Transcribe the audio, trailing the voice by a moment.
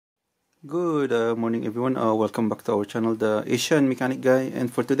Good morning everyone, welcome back to our channel, the Asian Mechanic Guy,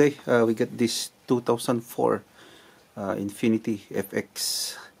 and for today we get this 2004 Infiniti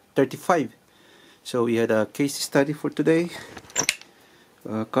FX35. So we had a case study for today.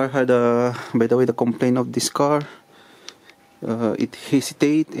 Car had by the way, the complaint of this car, it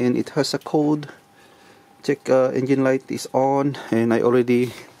hesitate and it has a code. Check engine light is on, and I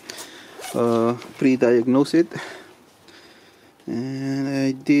already pre-diagnosed it. And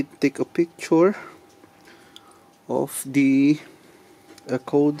I did take a picture of the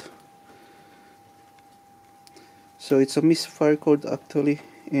code. So it's a misfire code actually,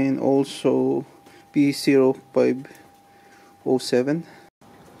 and also P0507.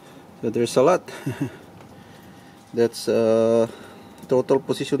 So there's a lot. That's total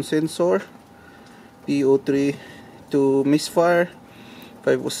position sensor, P03 Misfire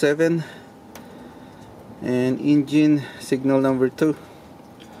 507, and engine signal number 2.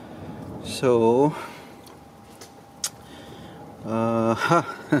 So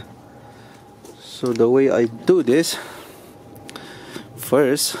so the way I do this,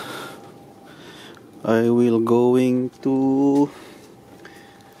 first I will going to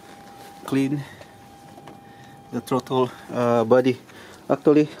clean the throttle body.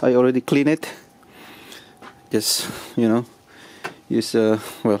 Actually I already cleaned it. Just use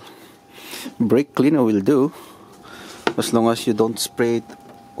well, brake cleaner will do, as long as you don't spray it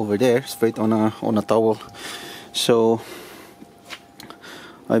over there, spray it on a towel. So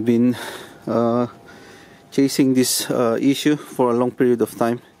I've been chasing this issue for a long period of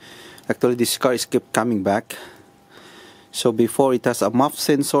time. Actually this car is kept coming back. So before it has a muff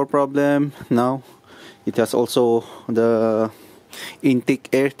sensor problem, now it has also the intake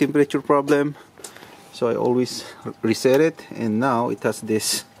air temperature problem. So I always reset it, and now it has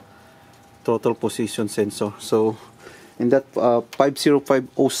this total position sensor. So, and that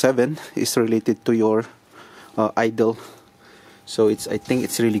 50507 is related to your idle. So I think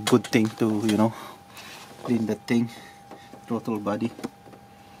it's really good thing to clean that thing, throttle body,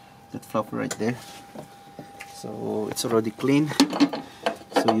 that flapper right there. So it's already clean.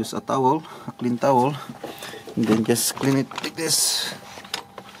 So use a towel, a clean towel, and then just clean it like this.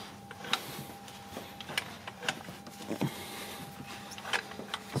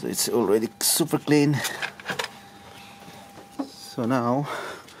 So it's already super clean. So now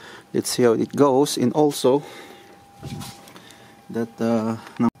let's see how it goes. And also that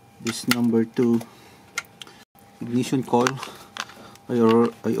this number 2 ignition coil, I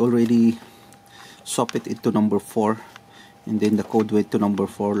already swapped it into number 4, and then the code went to number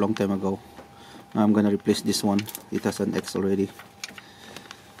 4 long time ago. Now I'm gonna replace this one. It has an X already.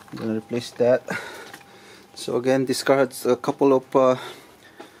 I'm gonna replace that. So again, this car has a couple of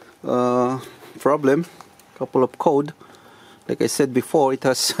problem, couple of code. Like I said before, it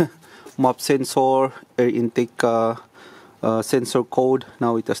has map sensor, air intake sensor code.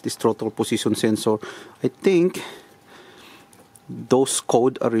 Now it has this throttle position sensor. I think those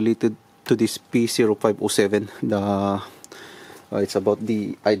code are related to this P0507. It's about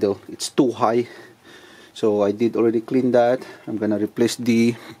the idle. It's too high. So I did already clean that. I'm gonna replace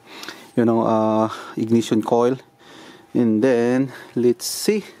the ignition coil, and then let's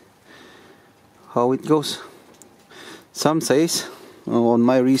see how it goes. Some says on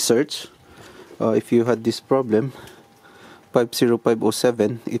my research, if you had this problem,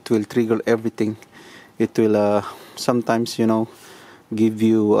 50507, it will trigger everything. It will sometimes give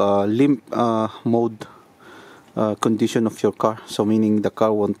you limp mode condition of your car. So meaning the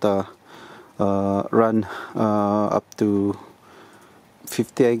car won't run up to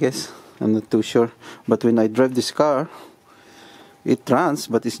 50, I guess. I'm not too sure. But when I drive this car, it runs,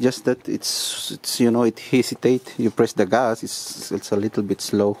 but it's just that it's it hesitates. You press the gas, it's a little bit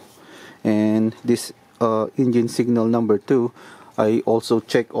slow. And this engine signal number 2, I also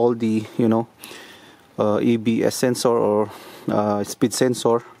check all the ABS sensor or speed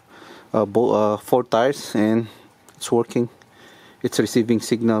sensor, 4 tires, and it's working. It's receiving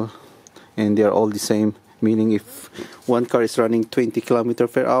signal, and they are all the same. Meaning if one car is running 20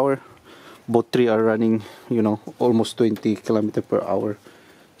 km/h, both 3 are running almost 20 km/h.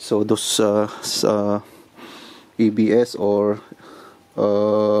 So those ABS or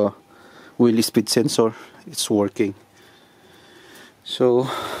wheel speed sensor, it's working. So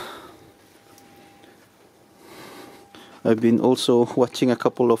I've been also watching a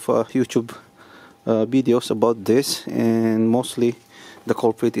couple of YouTube videos about this, and mostly the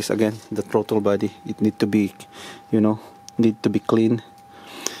culprit is again the throttle body. It need to be clean.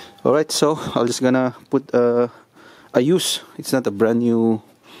 Alright, so I'm just gonna put it's not a brand new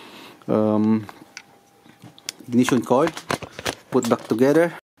ignition coil, put back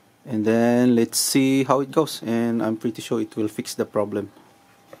together. and then let's see how it goes, and I'm pretty sure it will fix the problem.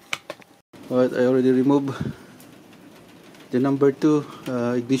 Alright, I already removed the number 2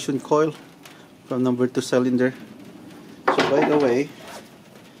 ignition coil from number 2 cylinder. So by the way,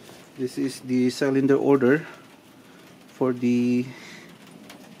 this is the cylinder order for the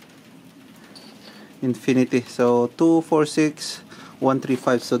Infiniti. So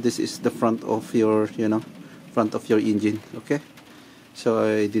 246135. So this is the front of your, front of your engine. Okay. So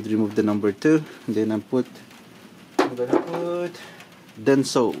I did remove the number 2. Then I'm gonna put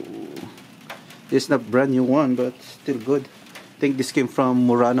Denso. It's not brand new one, but still good. I think this came from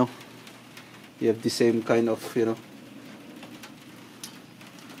Murano. You have the same kind of,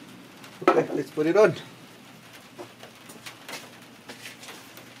 Okay, let's put it on.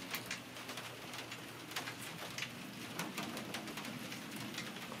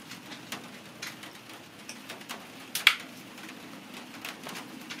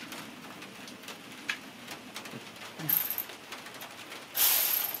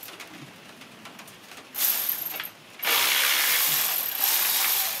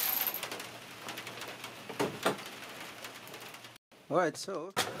 Alright,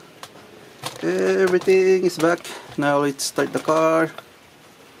 so everything is back. Now let's start the car.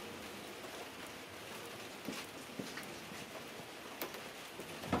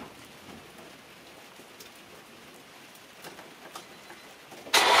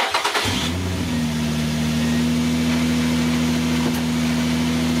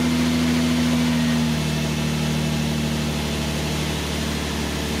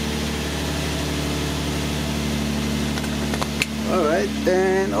 Alright,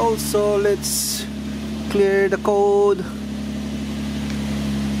 and also let's clear the code.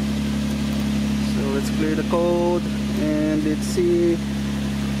 So let's clear the code and let's see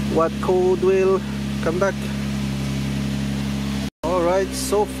what code will come back. Alright,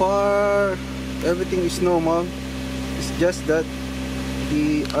 so far everything is normal. It's just that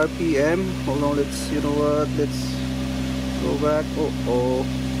the RPM, hold on, let's, let's go back.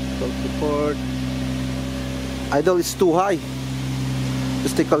 Self-report. Idle is too high.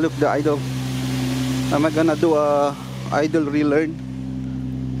 Let's take a look the idle. Am I gonna do a idle relearn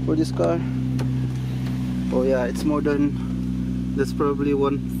for this car? Oh yeah, it's more than, that's probably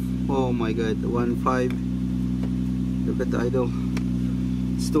one, oh my god, 1.5. Look at the idle.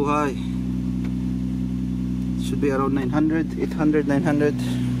 It's too high. It should be around 900, 800, 900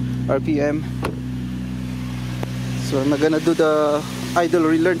 RPM. So I'm gonna do the idle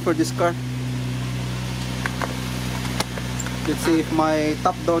relearn for this car. Let's see if my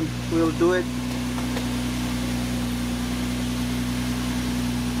top down will do it.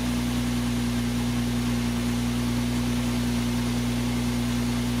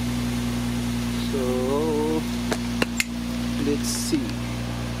 So let's see.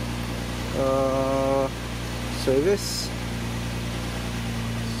 Service.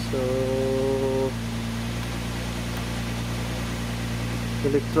 So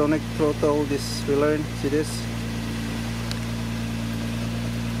electronic throttle, this relearn. See this?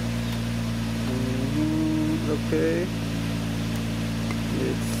 Okay,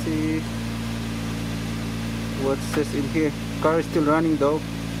 let's see what says in here. Car is still running though.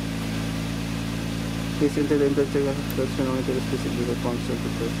 Please enter the specific function.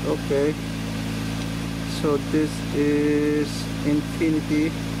 Okay, so this is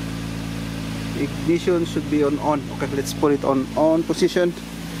Infiniti. Ignition should be on. Okay, let's put it on position.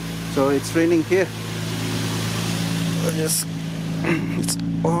 So it's raining here. Yes, it's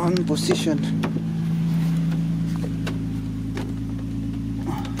on position.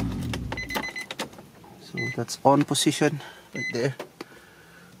 So that's on position right there.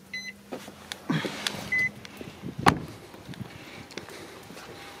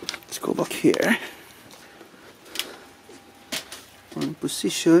 Let's go back here. On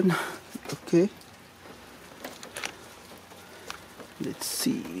position. Okay. Let's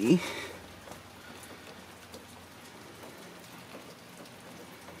see.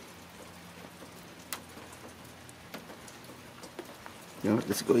 Yeah,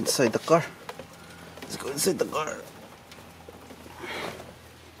 let's go inside the car. Let's go inside the car.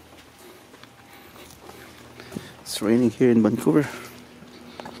 It's raining here in Vancouver.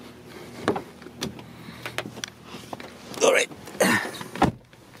 Alright.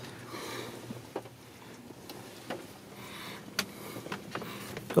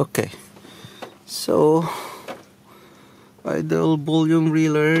 Okay. So idle volume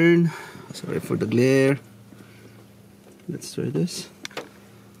relearn. Sorry for the glare. Let's try this.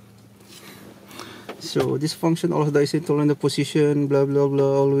 So this function also dies into the position, blah blah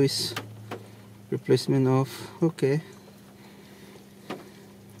blah, always replacement of. Okay.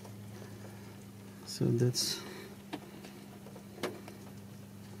 So that's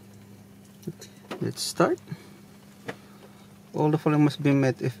okay. Let's start. All the following must be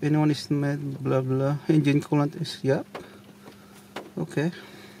met. If anyone is met, blah blah. Engine coolant is, yep. Okay.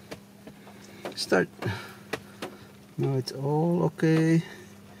 Start. Now it's all okay.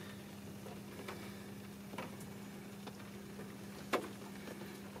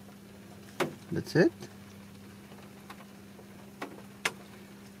 That's it.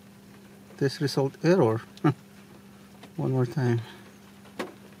 Test result error. One more time.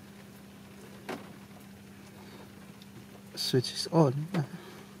 Switch is on.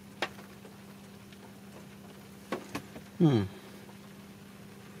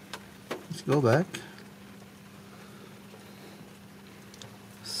 Let's go back.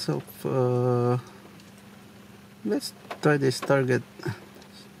 So let's try this target.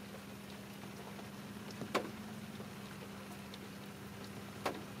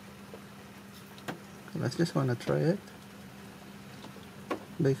 I just want to try it.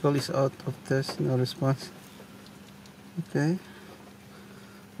 Vehicle is out of test, no response. Okay.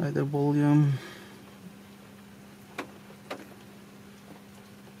 Idle volume.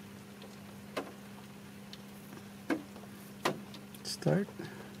 Start.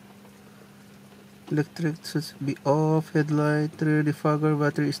 Electric should be off. Headlight, rear defogger,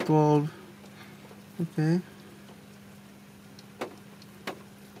 battery is 12. Okay.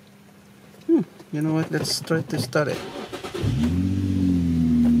 You know what? Let's try to start it.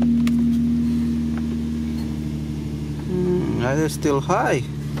 They're still high.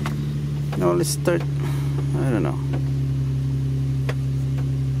 No, let's start. I don't know.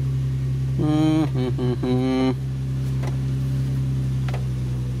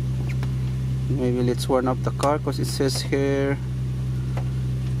 Maybe let's warm up the car because it says here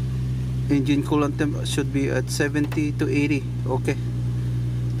engine coolant temp should be at 70 to 80. Okay,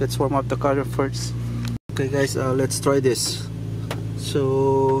 let's warm up the car first. Okay guys, let's try this.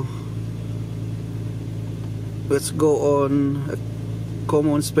 So let's go on a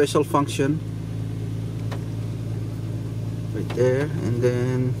common special function right there, and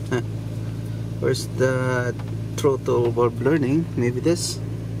then where's the throttle bulb learning? Maybe this.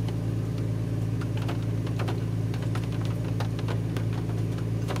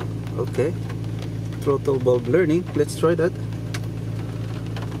 Okay, throttle bulb learning. Let's try that.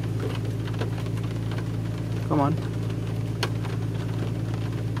 Come on.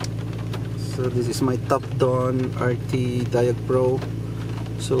 So this is my top-down RT Diag Pro.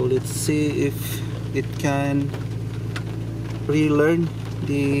 So let's see if it can relearn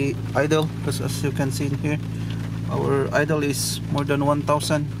the idle, because as you can see in here, our idle is more than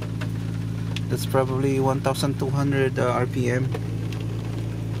 1000. That's probably 1200 RPM.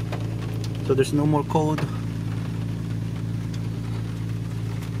 So there's no more code.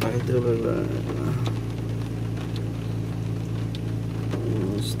 Idle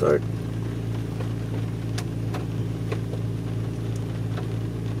start.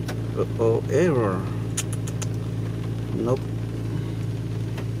 Uh-oh, error. Nope.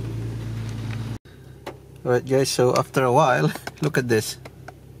 Alright guys, so after a while, look at this.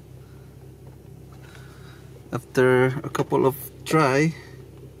 After a couple of try,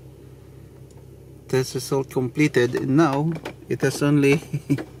 test result completed, and now it has only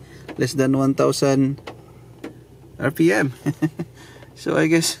less than 1000 RPM. So I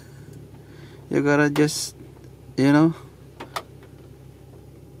guess you gotta just, you know,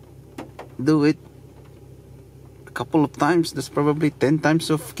 do it a couple of times. That's probably 10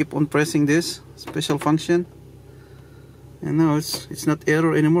 times of keep on pressing this special function, and now it's not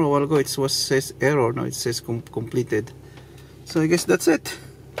error anymore. A while ago it was says error, now it says completed. So I guess that's it.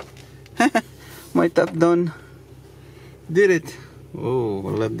 My top down did it. Oh,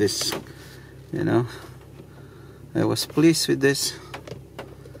 I love this. You know, I was pleased with this.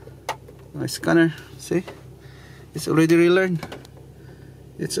 My scanner, see, it's already relearned.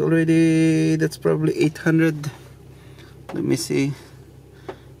 It's already, that's probably 800. Let me see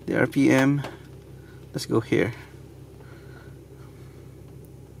the RPM. Let's go here.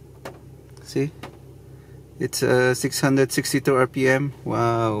 See, it's 662 RPM.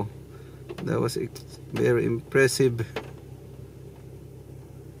 Wow, that was very impressive.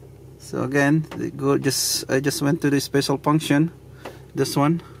 So again, I just went to the special function, this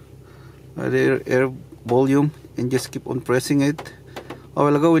one, air volume, and just keep on pressing it. A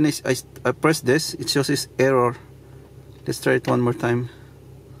while ago when I pressed this, it shows this error. Let's try it one more time.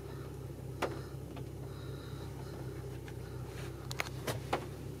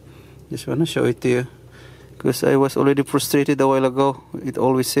 Just wanna show it to you, because I was already frustrated a while ago. It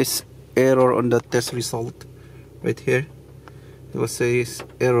always says error on the test result right here. It was says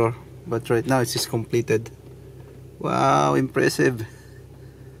error. but right now it's just completed. Wow, impressive.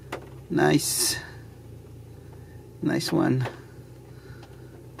 Nice one.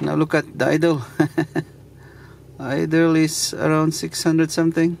 Now look at the idle. Idle is around 600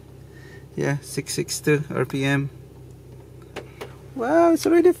 something. Yeah, 662 RPM. Wow, it's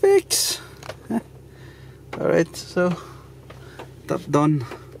already fixed. Alright, so top down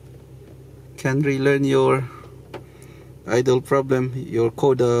can relearn your idle problem, your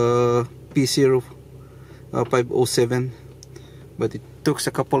code P0507, but it took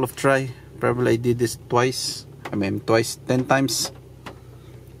a couple of try. Probably I did this twice. I mean twice, 10 times.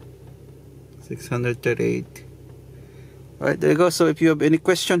 638. Alright, there you go. So if you have any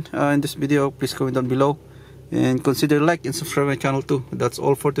question in this video, please comment down below and consider like and subscribe my channel too. That's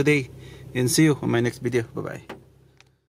all for today, and see you on my next video. Bye bye.